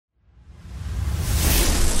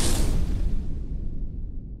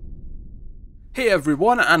Hey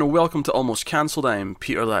everyone, and welcome to Almost Cancelled. I'm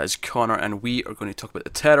Peter, that is Connor, and we are going to talk about The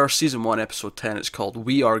Terror, Season 1, Episode 10. It's called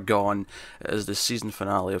We Are Gone. It is the season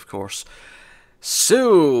finale, of course.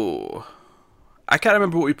 So, I can't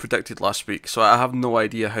remember what we predicted last week, so I have no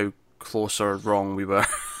idea how close or wrong we were.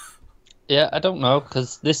 Yeah, I don't know,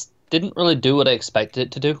 because this didn't really do what I expected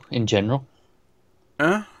it to do, in general.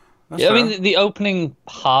 That's Yeah, I fair. mean, the opening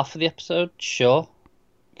half of the episode, sure.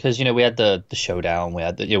 Because, we had the showdown, we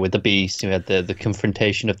had with the beast, we had the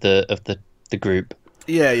confrontation of the group.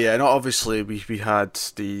 Yeah, and obviously we had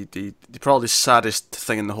the probably saddest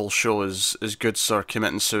thing in the whole show is Good Sir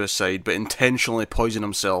committing suicide, but intentionally poisoning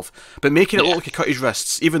himself, but making it look like he cut his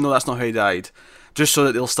wrists, even though that's not how he died, just so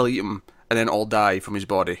that they'll still eat him and then all die from his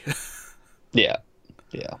body. Yeah.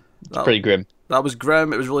 It's pretty grim. That was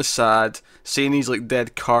grim. It was really sad. Seeing his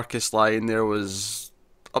dead carcass lying there was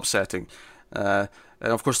upsetting.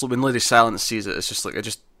 And of course, when Lady Silence sees it, it's just it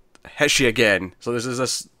just hits you again. So there's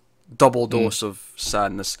this double dose of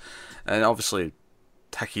sadness, and obviously,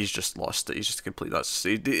 Hickey's just lost it. He's just a complete.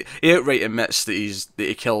 He outright admits that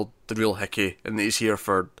he killed the real Hickey, and that he's here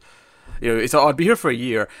for. He thought, I'd be here for a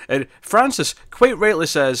year. And Francis quite rightly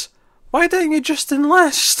says, "Why didn't you just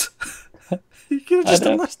enlist? You could have just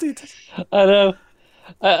enlisted." I know.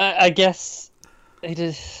 I guess he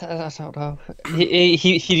did. I don't know.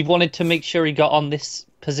 He wanted to make sure he got on this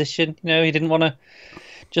position. He didn't want to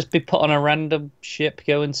just be put on a random ship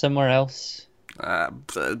going somewhere else. I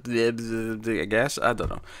guess I don't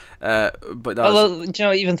know. But that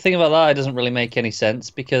Although, even thinking about that, it doesn't really make any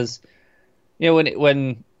sense because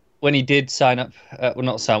when he did sign up,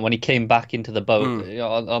 when he came back into the boat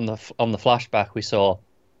on the flashback we saw.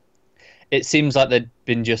 It seems like they'd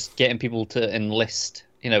been just getting people to enlist,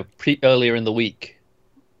 earlier in the week.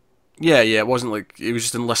 Yeah, it wasn't like he was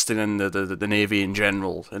just enlisting in the Navy in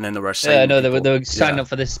general, and then they were assigning. Yeah, no, they were signing up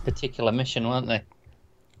for this particular mission, weren't they?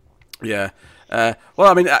 Yeah. Well,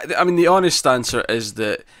 I mean, the honest answer is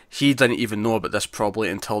that he didn't even know about this probably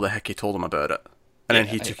until the Hickey told him about it, and then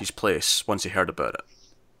he took his place once he heard about it.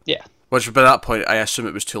 Yeah. Which by that point, I assume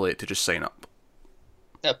it was too late to just sign up.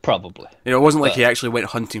 Probably. It wasn't like he actually went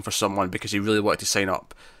hunting for someone because he really wanted to sign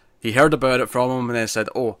up. He heard about it from him and then said,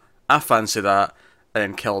 "Oh, I fancy that," and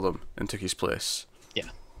then killed him and took his place. Yeah.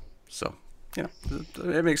 So,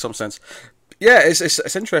 it makes some sense. Yeah,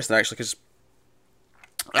 it's interesting actually because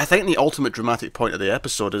I think the ultimate dramatic point of the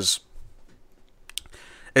episode is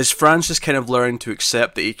Francis kind of learning to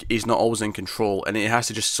accept that he's not always in control and he has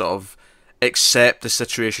to just sort of accept the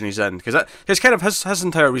situation he's in, because his kind of his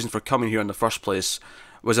entire reason for coming here in the first place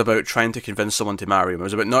was about trying to convince someone to marry him. It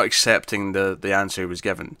was about not accepting the answer he was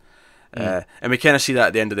given. And we kind of see that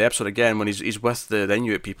at the end of the episode again when he's with the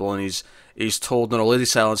Inuit people and he's told, no, Lady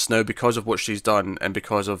Silence now, because of what she's done and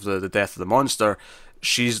because of the death of the monster,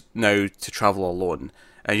 she's now to travel alone.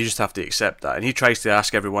 And you just have to accept that. And he tries to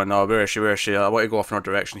ask everyone, "Oh, where is she? I want to go off in her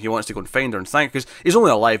direction." He wants to go and find her and thank her, because he's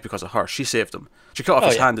only alive because of her. She saved him. She cut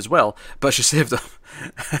off his hand as well, but she saved him.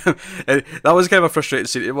 And that was kind of a frustrating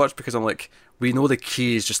scene to watch because I'm like, we know the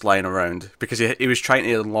key is just lying around because he was trying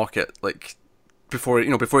to unlock it before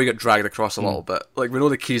he got dragged across a little bit. We know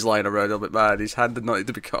the key's lying around. I'm like, man, his hand did not need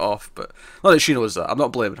to be cut off, but not that she knows that. I'm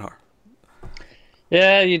not blaming her.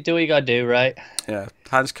 Yeah, you do what you gotta do, right? Yeah,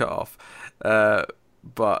 hands cut off.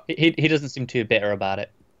 But he doesn't seem too bitter about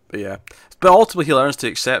it. Yeah, but ultimately he learns to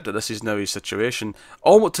accept that this is now his situation,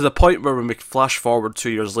 almost to the point where when we flash forward 2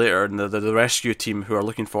 years later and the rescue team who are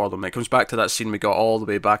looking for them, it comes back to that scene we got all the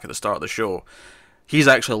way back at the start of the show. He's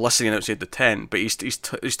actually listening outside the tent, but he's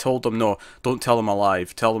told them, no, don't tell them I'm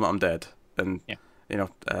alive, tell them that I'm dead, and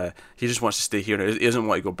he just wants to stay here. He doesn't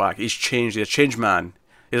want to go back. He's changed. He's a changed man.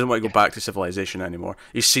 He doesn't want to go back to civilization anymore.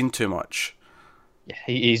 He's seen too much. Yeah,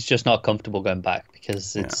 he's just not comfortable going back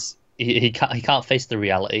because he can't face the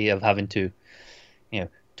reality of having to,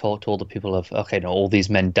 talk to all the people of, okay, no, all these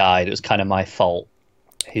men died. It was kind of my fault.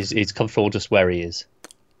 He's comfortable just where he is.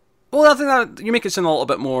 Well, I think that you make it sound a little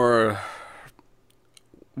bit more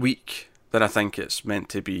weak than I think it's meant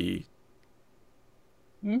to be.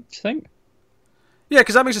 Do you think? Yeah,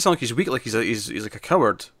 because that makes it sound like he's weak, like he's like a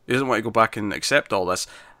coward. He doesn't want to go back and accept all this.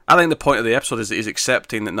 I think the point of the episode is that he's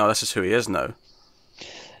accepting that, no, this is who he is now.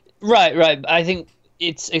 Right. I think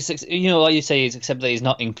it's like you say, he's accepting that he's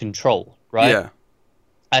not in control, right? Yeah.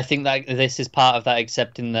 I think that this is part of that,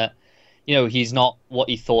 accepting that, he's not what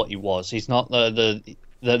he thought he was. He's not the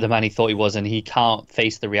man he thought he was, and he can't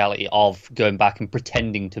face the reality of going back and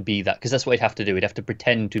pretending to be that, because that's what he'd have to do. He'd have to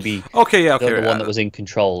pretend to be the one that was in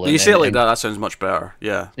control. You say it like that, that sounds much better.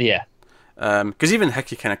 Yeah. Yeah. Because even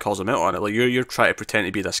Hickey kind of calls him out on it. Like, you're trying to pretend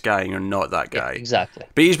to be this guy, and you're not that guy. Yeah, exactly.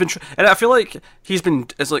 But he's been, and I feel like he's been.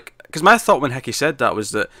 It's like because my thought when Hickey said that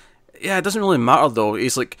was that, yeah, it doesn't really matter though.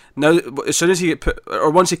 He's like, now as soon as he get put, or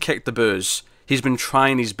once he kicked the booze, he's been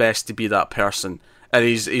trying his best to be that person, and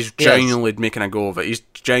he's genuinely making a go of it. He's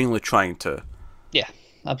genuinely trying to. Yeah,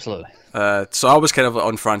 absolutely. So I was kind of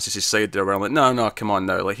on Francis's side there, where I'm like, no, come on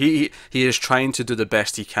now. Like he is trying to do the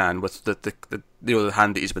best he can with the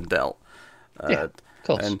hand that he's been dealt. Yeah, of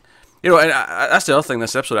course. And and that's the other thing.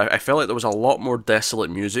 This episode, I felt like there was a lot more desolate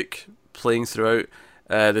music playing throughout.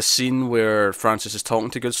 The scene where Francis is talking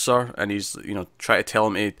to Good Sir, and he's trying to tell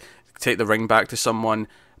him to take the ring back to someone,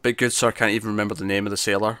 but Good Sir can't even remember the name of the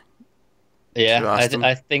sailor. Yeah,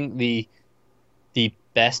 I think the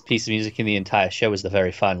best piece of music in the entire show is the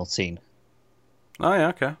very final scene. Oh yeah,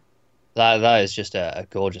 okay. That is just a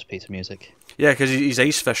gorgeous piece of music. Yeah, because he's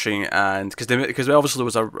ice fishing, and because obviously there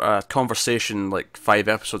was a conversation like 5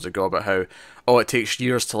 episodes ago about how it takes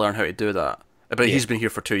years to learn how to do that, but he's been here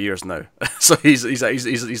for 2 years now, so he's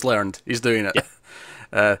learned, he's doing it.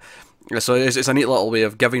 Yeah. So it's a neat little way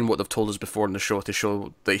of giving what they've told us before in the show to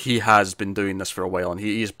show that he has been doing this for a while, and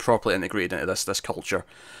he's properly integrated into this culture.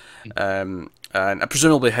 And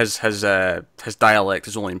presumably his dialect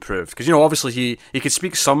has only improved, because obviously he could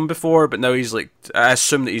speak some before, but now he's like, I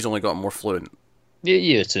assume that he's only got more fluent.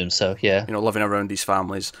 You assume so, yeah. Living around these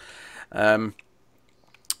families, and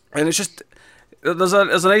it's just there's a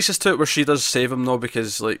niceness to it where she does save him though,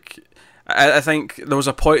 because like I think there was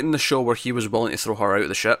a point in the show where he was willing to throw her out of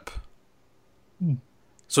the ship.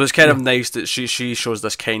 So it's kind of nice that she shows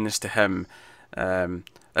this kindness to him. And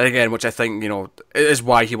again, which I think, is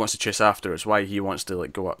why he wants to chase after her. It's why he wants to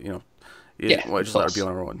go up, just let her be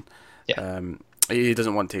on her own. Yeah. He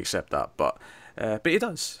doesn't want to accept that, but he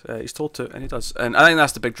does. He's told to, and he does. And I think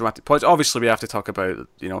that's the big dramatic point. Obviously, we have to talk about,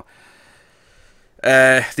 the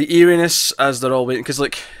eeriness as they're all waiting. Because,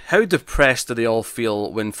 how depressed do they all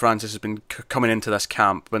feel when Francis has been coming into this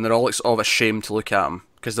camp, when they're all all ashamed to look at him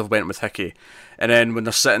because they've went with Hickey. And then when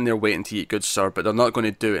they're sitting there waiting to eat Good Sir, but they're not going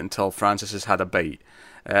to do it until Francis has had a bite.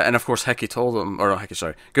 And of course, Good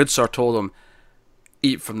Sir told him,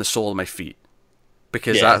 eat from the sole of my feet.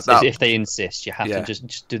 Because if they insist, you have to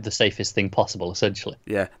just do the safest thing possible, essentially.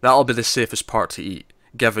 Yeah, that'll be the safest part to eat,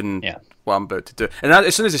 given what I'm about to do. And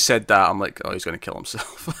as soon as he said that, I'm like, oh, he's going to kill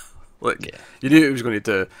himself. You knew what he was going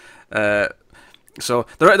to do. So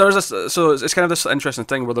there's this. So it's kind of this interesting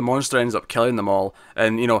thing where the monster ends up killing them all,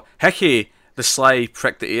 and Hickey, the sly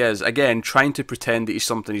prick that he is, again trying to pretend that he's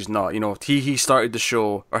something he's not. He started the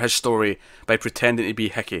show or his story by pretending to be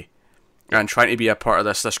Hickey, and trying to be a part of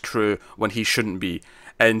this crew when he shouldn't be.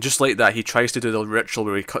 And just like that, he tries to do the ritual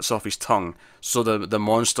where he cuts off his tongue so the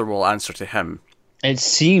monster will answer to him. It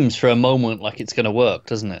seems for a moment like it's going to work,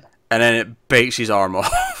 doesn't it? And then it bites his arm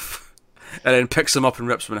off. And then picks him up and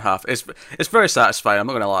rips him in half. It's very satisfying, I'm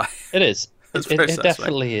not going to lie. It is. It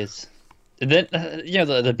definitely is. And then,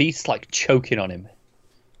 the beast's choking on him.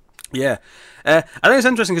 Yeah. I think it's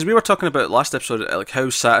interesting because we were talking about last episode, how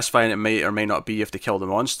satisfying it may or may not be if they kill the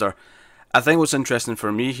monster. I think what's interesting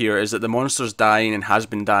for me here is that the monster's dying and has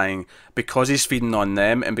been dying because he's feeding on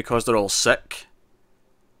them and because they're all sick.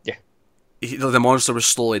 Yeah. The monster was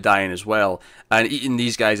slowly dying as well. And eating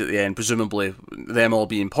these guys at the end, presumably them all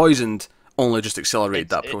being poisoned, only just accelerated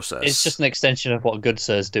that process. It's just an extension of what Good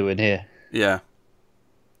Sir's doing here. Yeah.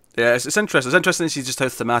 Yeah, it's interesting. It's interesting to see just how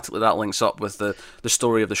thematically that links up with the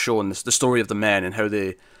story of the show and the story of the men and how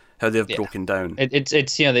they've broken down. It's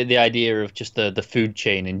the idea of just the food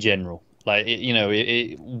chain in general.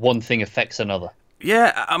 One thing affects another.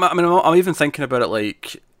 Yeah, I'm even thinking about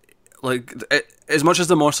it as much as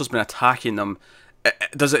the monster's been attacking them,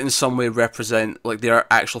 does it in some way represent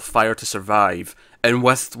their actual fire to survive? And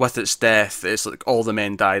with its death, it's all the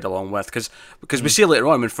men died along with, because we see later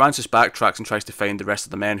on when Francis backtracks and tries to find the rest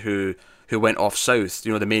of the men who went off south,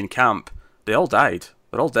 the main camp, they all died.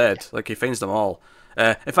 They're all dead. He finds them all.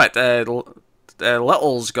 In fact,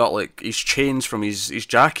 Little's got his chains from his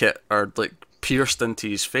jacket are pierced into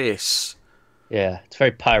his face. Yeah, it's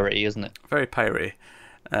very piratey, isn't it? Very piratey.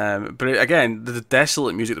 But again, the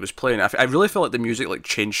desolate music that was playing, I really felt like the music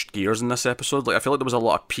changed gears in this episode. I feel like there was a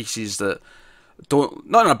lot of pieces that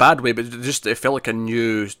not in a bad way, but just it felt like a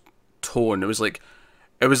new tone. It was like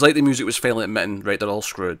the music was finally admitting, right, they're all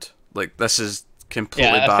screwed. This is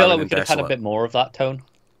completely bad. I feel like we could have had a bit more of that tone.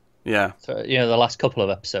 Yeah. So, the last couple of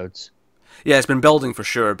episodes. Yeah, it's been building for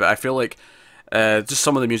sure, but I feel like just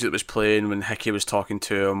some of the music that was playing when Hickey was talking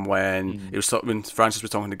to him, when when Francis was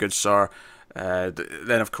talking to Good Sir,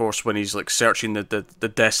 then of course when he's searching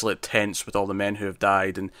the desolate tents with all the men who have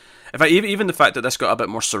died, and in fact even the fact that this got a bit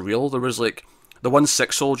more surreal. There was the one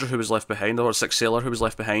sick soldier who was left behind, or sick sailor who was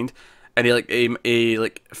left behind, and he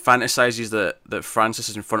like fantasizes that Francis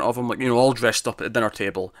is in front of him, like, you know, all dressed up at the dinner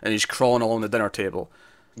table, and he's crawling along the dinner table.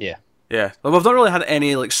 Yeah. Yeah, but we've not really had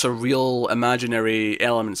any like surreal, imaginary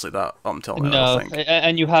elements like that up until now. No, I think.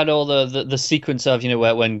 and you had all the sequence of, you know,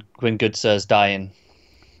 where when Good Sir's dying.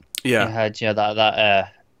 Yeah, You had, you know,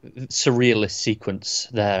 that surrealist sequence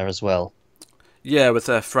there as well. yeah, with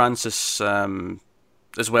Francis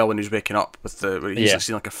as well when he was waking up with where he's like,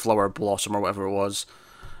 seen like a flower blossom or whatever it was.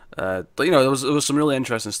 But you know, there was some really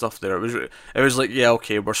interesting stuff there. It was like, yeah,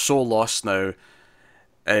 okay, we're so lost now,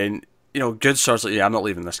 and you know, Good Sir's like, yeah, I'm not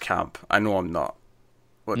leaving this camp. I know I'm not.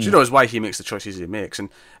 Which, you know, is why he makes the choices he makes. And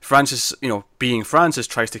Francis, you know, being Francis,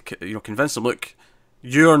 tries to, you know, convince him, look,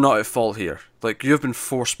 you're not at fault here. Like, you've been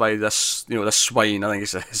forced by this, you know, this swine, I think he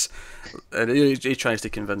says. And he tries to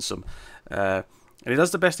convince him. And he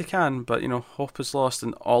does the best he can, but, you know, hope is lost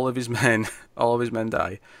and all of his men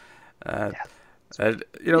die. And,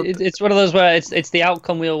 you know, It's one of those where it's the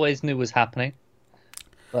outcome we always knew was happening.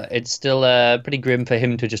 But it's still pretty grim for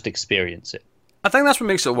him to just experience it. I think that's what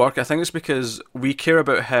makes it work. I think it's because we care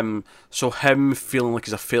about him, so him feeling like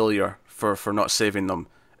he's a failure for not saving them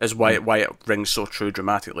is why it rings so true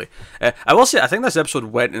dramatically. I will say, I think this episode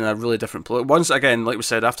went in a really different place. Once again, like we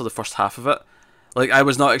said, after the first half of it, like, I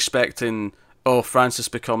was not expecting, oh, Francis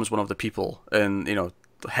becomes one of the people, and, you know,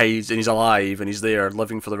 hides, and he's alive, and he's there,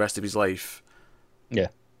 living for the rest of his life. Yeah.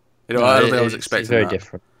 You know, I don't think I was expecting it's very that.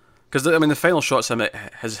 different. Because, I mean, the final shot's him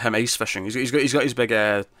ice fishing. He's got his big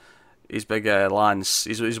lance.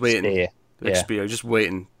 He's waiting. Spear. Big spear. Just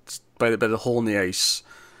waiting by the hole in the ice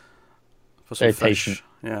for some Very fish. patient.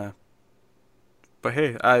 Yeah. But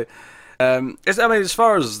hey, as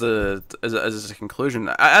far as as a conclusion,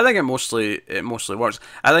 I think it mostly works.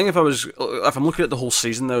 I think if I'm looking at the whole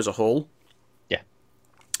season now as a whole,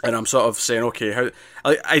 and I'm sort of saying, okay, how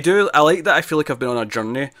I like that. I feel like I've been on a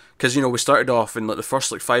journey, because, you know, we started off in like the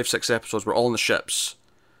first like 5-6 episodes we're all on the ships,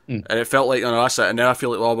 and it felt like, you know, that's it. And now I feel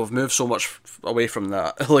like, well, we've moved so much away from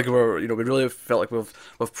that. Like, we really felt like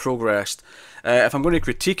we've progressed. If I'm going to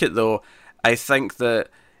critique it though, I think that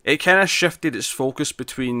it kind of shifted its focus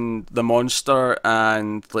between the monster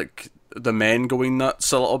and like the men going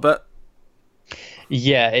nuts a little bit.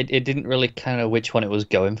 Yeah, it didn't really kind of which one it was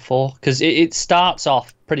going for, because it starts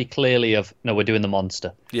off pretty clearly of, no, we're doing the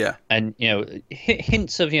monster. Yeah. And, you know,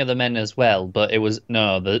 hints of, you know, the men as well, but it was,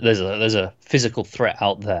 no, there's a physical threat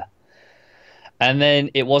out there. And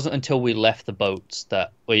then it wasn't until we left the boats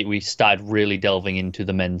that we started really delving into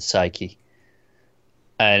the men's psyche.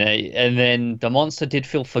 And then the monster did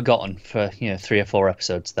feel forgotten for, you know, 3 or 4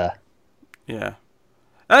 episodes there. Yeah.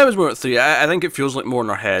 I was more at 3. I think it feels like more in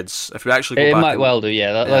our heads. If we actually go back, it might well do.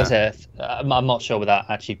 Yeah, that's I'm not sure without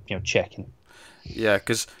actually, you know, checking. Yeah,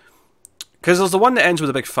 because there's the one that ends with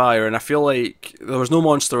a big fire, and I feel like there was no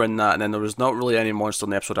monster in that, and then there was not really any monster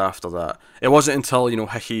in the episode after that. It wasn't until, you know,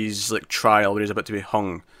 Hicky's like trial where he's about to be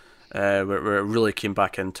hung, where it really came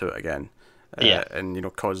back into it again, and, you know,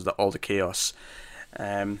 caused all the chaos.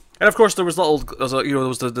 And of course there was there was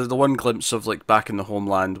the one glimpse of like back in the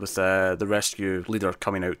homeland with the rescue leader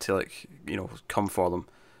coming out to, like, you know, come for them.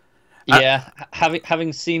 Yeah,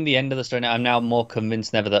 having seen the end of the story now, I'm now more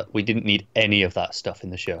convinced than ever that we didn't need any of that stuff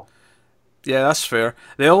in the show. Yeah, that's fair.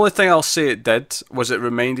 The only thing I'll say it did was it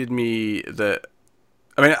reminded me that,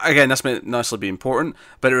 I mean, again, this might not necessarily be important,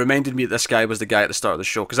 but it reminded me that this guy was the guy at the start of the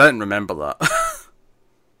show, because I didn't remember that.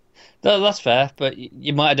 No, that's fair, but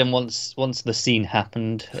you might have done once the scene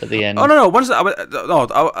happened at the end. Oh no!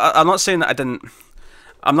 I'm not saying that I didn't.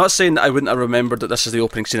 I'm not saying that I wouldn't have remembered that this is the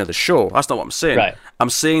opening scene of the show. That's not what I'm saying. Right. I'm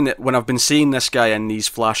saying that when I've been seeing this guy in these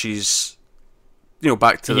flashes, you know,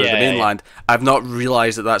 back to the mainland, I've not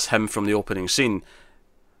realised that that's him from the opening scene.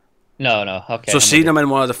 No, okay. So seeing him in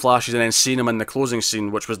one of the flashes and then seeing him in the closing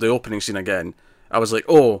scene, which was the opening scene again, I was like,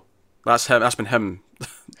 oh, that's him. That's been him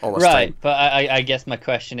all this time. Right, but I guess my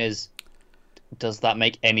question is, does that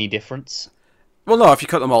make any difference? Well, no. If you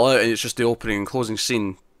cut them all out and it's just the opening and closing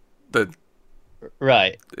scene,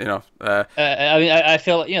 right. You know. I mean, I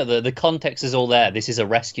feel like, you know, the context is all there. This is a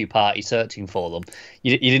rescue party searching for them.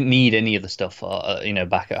 You didn't need any of the stuff, you know,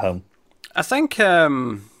 back at home. I think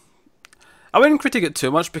I wouldn't critique it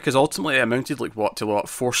too much, because ultimately it amounted like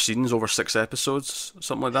 4 scenes over 6 episodes,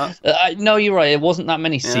 something like that. No, you're right. It wasn't that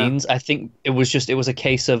many scenes. I think it was a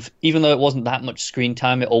case of, even though it wasn't that much screen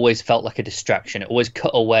time, it always felt like a distraction. It always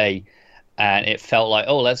cut away, and it felt like,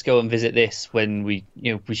 oh, let's go and visit this, when we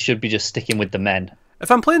should be just sticking with the men.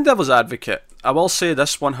 If I'm playing devil's advocate, I will say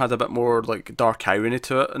this one had a bit more like dark irony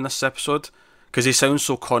to it in this episode, because he sounds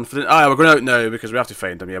so confident. Ah, we're going out now because we have to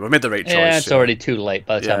find him. Yeah, we've made the right choice. Yeah, it's already too late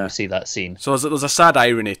by the time Yeah. we see that scene. So there's a sad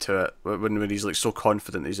irony to it when he's like so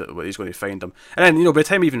confident he's going to find them, and then by the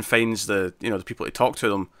time he even finds the the people to talk to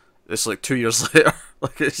them, it's like 2 years later.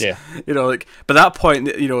 Like it's like by that point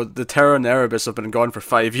the Terror and the Erebus have been gone for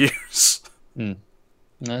 5 years. No,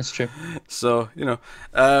 that's true. So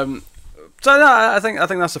so no, I think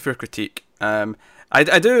that's a fair critique.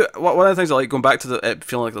 I do. One of the things I like going back to it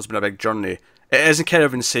feeling like there's been a big journey. It is kind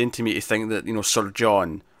of insane to me to think that Sir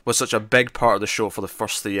John was such a big part of the show for the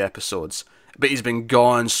first 3 episodes, but he's been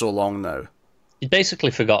gone so long now. He's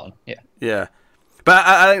basically forgotten. Yeah. Yeah, but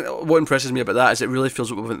I think what impresses me about that is it really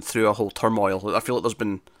feels like we went through a whole turmoil. I feel like there's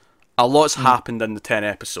been a lot's happened in the 10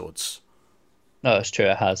 episodes. No, it's true.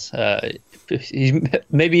 It has. He's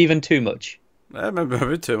maybe even too much.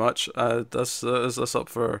 Maybe too much. That's up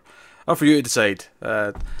for you to decide.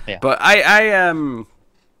 Yeah. But I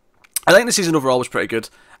think the season overall was pretty good.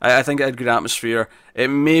 I think it had good atmosphere. It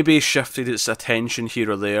maybe shifted its attention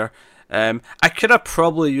here or there. I could have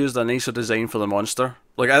probably used a nicer design for the monster.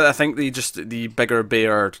 Like I think the bigger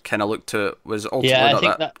bear kind of look to it was ultimately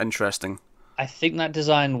not that interesting. I think that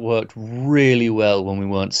design worked really well when we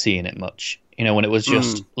weren't seeing it much. When it was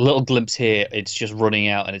just a little glimpse here, it's just running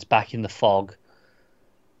out and it's back in the fog.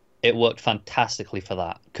 It worked fantastically for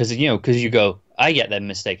that because you go, I get them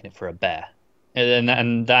mistaking it for a bear,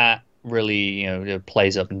 and that really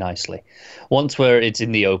plays up nicely. Once where it's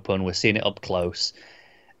in the open, we're seeing it up close.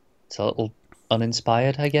 It's a little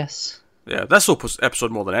uninspired, I guess. Yeah, this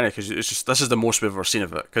episode more than any because this is the most we've ever seen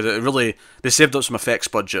of it because it really they saved up some effects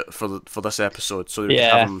budget for this episode. So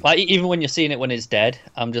like even when you're seeing it when it's dead,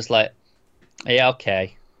 I'm just like, yeah,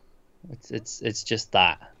 okay, it's just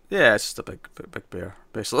that. Yeah, it's just a big bear,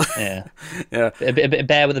 basically. Yeah, yeah, a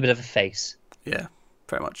bear with a bit of a face. Yeah,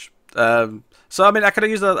 pretty much. So I mean, I could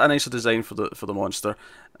have used a nicer design for the monster,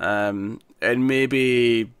 and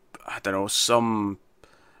maybe I don't know some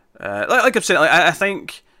like I'm saying. Like, I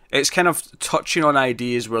think it's kind of touching on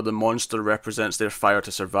ideas where the monster represents their fire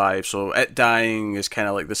to survive. So it dying is kind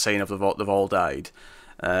of like the sign of they've all died.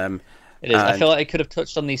 It is. I feel like it could have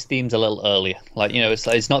touched on these themes a little earlier. Like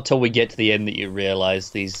it's not till we get to the end that you realise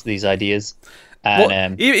these ideas.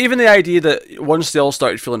 And even the idea that once they all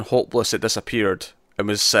started feeling hopeless, it disappeared and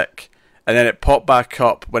was sick, and then it popped back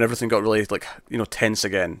up when everything got really tense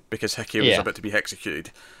again because Hickey was about to be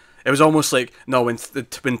executed. It was almost like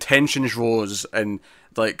when tensions rose and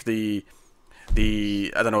like the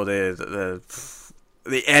I don't know the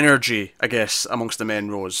energy I guess amongst the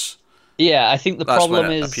men rose. Yeah, I think the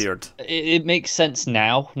problem is appeared. It makes sense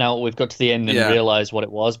now we've got to the end and realised what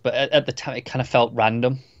it was, but at the time it kind of felt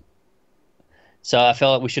random. So I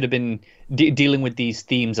felt like we should have been dealing with these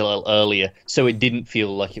themes a little earlier, so it didn't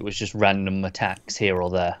feel like it was just random attacks here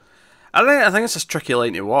or there. I think it's a tricky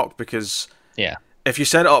line to walk because if you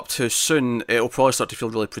set it up too soon, it'll probably start to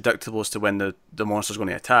feel really predictable as to when the monster's going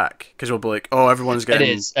to attack because it'll be like, oh, everyone's getting.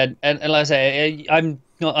 It is, and like I say, I'm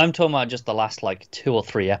talking about just the last 2 or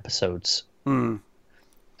 3 episodes.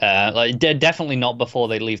 Definitely not before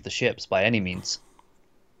they leave the ships by any means.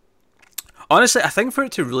 Honestly, I think for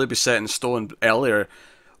it to really be set in stone earlier,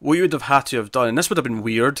 what you would have had to have done, and this would have been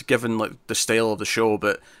weird given the style of the show,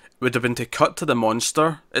 but would have been to cut to the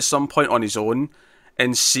monster at some point on his own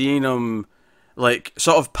and seeing him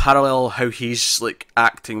sort of parallel how he's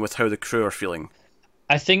acting with how the crew are feeling.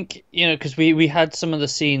 I think because we had some of the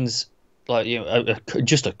scenes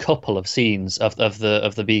just a couple of scenes of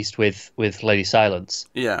the beast with Lady Silence.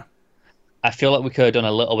 Yeah, I feel like we could have done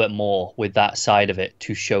a little bit more with that side of it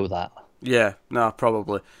to show that. Yeah, no,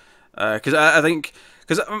 probably. Because I think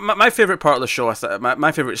my favorite part of the show,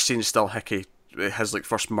 my favorite scene is still Hickey, his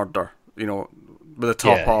first murder. With the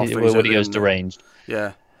top off when he goes deranged.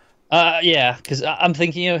 Yeah. Because I'm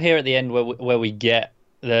thinking here at the end where we get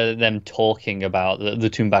them talking about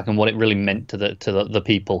the Toonback and what it really meant to the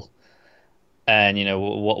people, and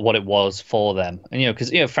what it was for them, and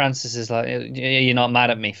because Francis is like, you're not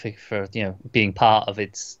mad at me for being part of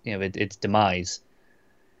its its demise.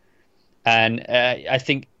 And I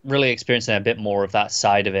think really experiencing a bit more of that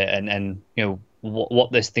side of it and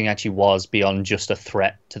what this thing actually was beyond just a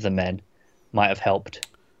threat to the men might have helped.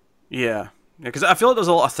 Yeah, because I feel like there's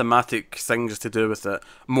a lot of thematic things to do with it,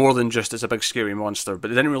 more than just it's a big scary monster. But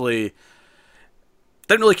they didn't really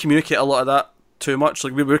communicate a lot of that too much.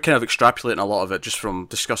 We were kind of extrapolating a lot of it just from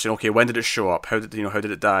discussing, okay, when did it show up? How did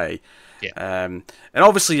it die? Yeah. And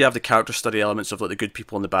obviously you have the character study elements of the good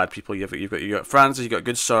people and the bad people. You've got Francis, you got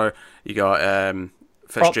Good Sir, you got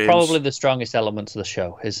Fitzjames. Probably the strongest elements of the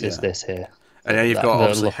show is this here. And then you've got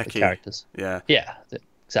obviously Hickey. Characters. Yeah. Yeah.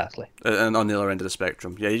 exactly. And on the other end of the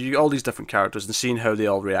spectrum, yeah, you all these different characters and seeing how they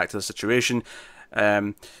all react to the situation.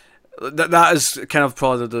 That is kind of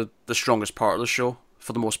probably the strongest part of the show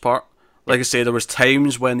for the most part. Like I say, there was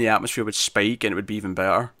times when the atmosphere would spike and it would be even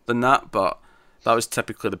better than that, but that was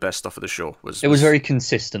typically the best stuff of the show. It was very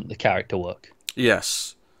consistent, the character work.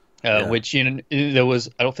 Yes. Which, I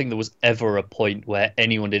don't think there was ever a point where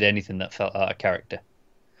anyone did anything that felt out of character.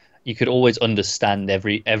 You could always understand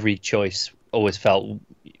every choice always felt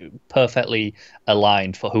perfectly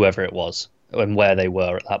aligned for whoever it was and where they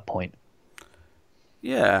were at that point.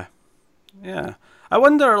 Yeah. I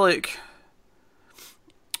wonder, like...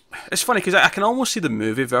 It's funny, because I can almost see the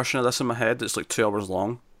movie version of this in my head. It's like 2 hours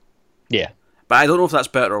long. Yeah. But I don't know if that's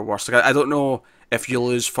better or worse. Like, I don't know if you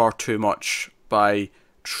lose far too much by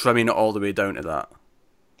trimming it all the way down to that.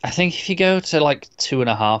 I think if you go to like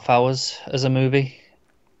 2.5 hours as a movie,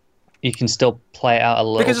 you can still play it out a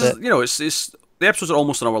little bit. Because it's the episodes are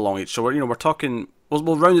almost an hour long each, so we're talking.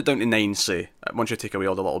 We'll round it down to 9, say, once you take away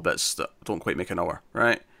all the little bits that don't quite make an hour,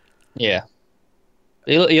 right? Yeah.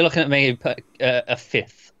 You're looking at maybe a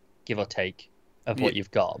fifth, give or take, of what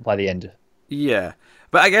you've got by the end. Yeah.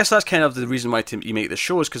 But I guess that's kind of the reason why you make the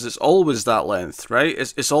shows, because it's always that length, right?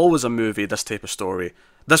 It's always a movie, this type of story.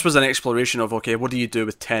 This was an exploration of, okay, what do you do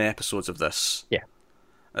with 10 episodes of this? Yeah.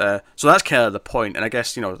 So that's kind of the point, and I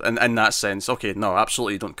guess, in that sense, okay, no,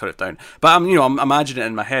 absolutely don't cut it down. But I'm imagining it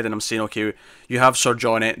in my head, and I'm saying, okay, you have Sir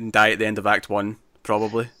John die at the end of Act 1,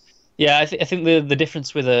 probably. Yeah, I think the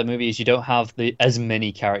difference with a movie is you don't have as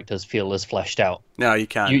many characters feel as fleshed out. No, you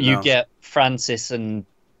can't. You get Francis and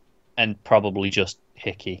probably just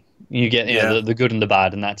Hickey. You get the good and the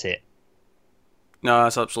bad, and that's it. No,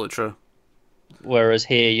 that's absolutely true. Whereas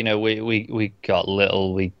here, we got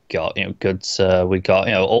Little, we got Goods, we got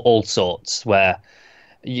all sorts where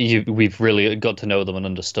we've really got to know them and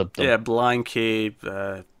understood them. Yeah, Blanky,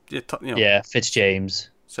 Fitzjames,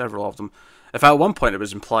 several of them. If at one point it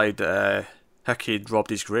was implied Hickey had robbed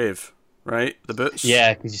his grave, right? The boots.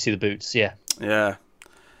 Yeah, because you see the boots. Yeah. Yeah.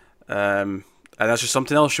 And that's just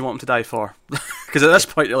something else you want him to die for, because at this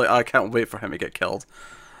point you're like, I can't wait for him to get killed.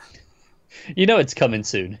 It's coming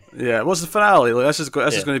soon. Yeah, what's the finale? Like, this is going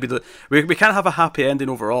to be the... We can't have a happy ending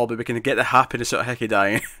overall, but we can get the happiness out of Hickey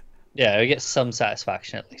dying. Yeah, we get some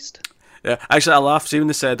satisfaction at least. Yeah, actually I laughed. See when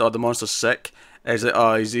they said, the monster's sick, is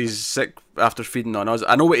like, he's sick after feeding on us.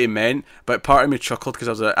 I know what he meant, but part of me chuckled because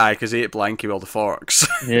I was like, because he ate Blanky with all the forks.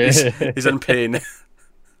 Yeah. he's in pain.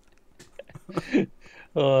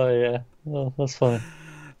 Oh, yeah. Oh, that's fine.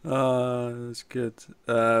 That's good.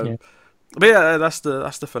 But yeah, that's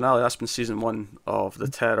the finale. That's been season 1 of The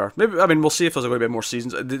Terror. Maybe we'll see if there's going to be more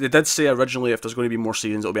seasons. They did say originally if there's going to be more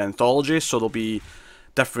seasons, it'll be an anthology, so there'll be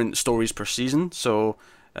different stories per season. So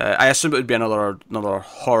I assume it would be another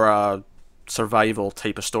horror survival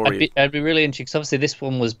type of story. I'd be really interested because obviously this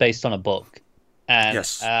one was based on a book, and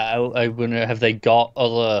yes. I wonder, have they got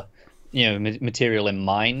other material in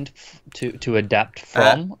mind to adapt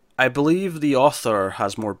from? I believe the author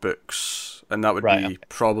has more books. And that would be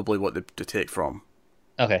probably what they take from.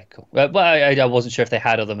 Okay, cool. But I wasn't sure if they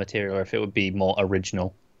had other material or if it would be more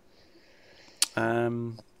original.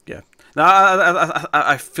 Yeah. No,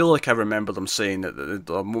 I feel like I remember them saying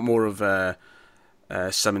that more of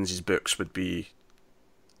Simmons' books would be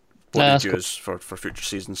what they use for future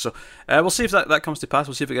seasons. So we'll see if that comes to pass.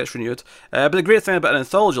 We'll see if it gets renewed. But the great thing about an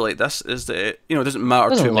anthology like this is that it doesn't matter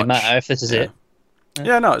too much. It doesn't matter if this is it.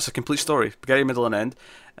 Yeah, no, it's a complete story, beginning, middle, and end.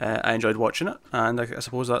 I enjoyed watching it, and I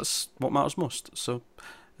suppose that's what matters most. So,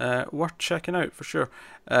 worth checking out for sure.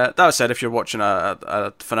 That said, if you're watching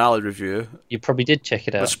a finale review, you probably did check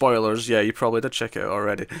it out. With spoilers, yeah, you probably did check it out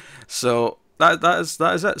already. So that is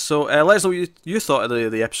it. So let us know what you thought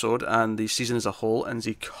of the episode and the season as a whole in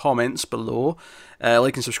the comments below.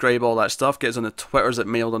 Like and subscribe, all that stuff. Get us on the Twitters at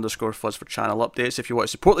mailed_fuzz for channel updates. If you want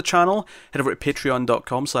to support the channel, head over to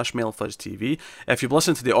patreon.com/mailfuzztv. If you've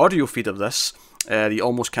listened to the audio feed of this, the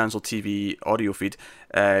Almost Cancelled TV audio feed,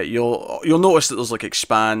 you'll notice that there's like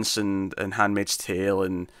Expanse and Handmaid's Tale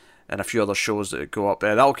and a few other shows that go up.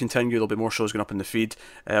 That will continue. There'll be more shows going up in the feed.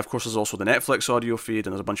 Of course, there's also the Netflix audio feed,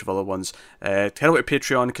 and there's a bunch of other ones. Head over to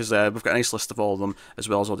Patreon, because we've got a nice list of all of them, as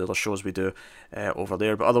well as all the other shows we do over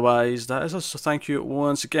there. But otherwise, that is us. So thank you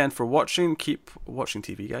once again for watching. Keep watching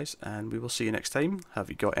TV, guys, and we will see you next time. Have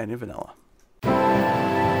you got any vanilla?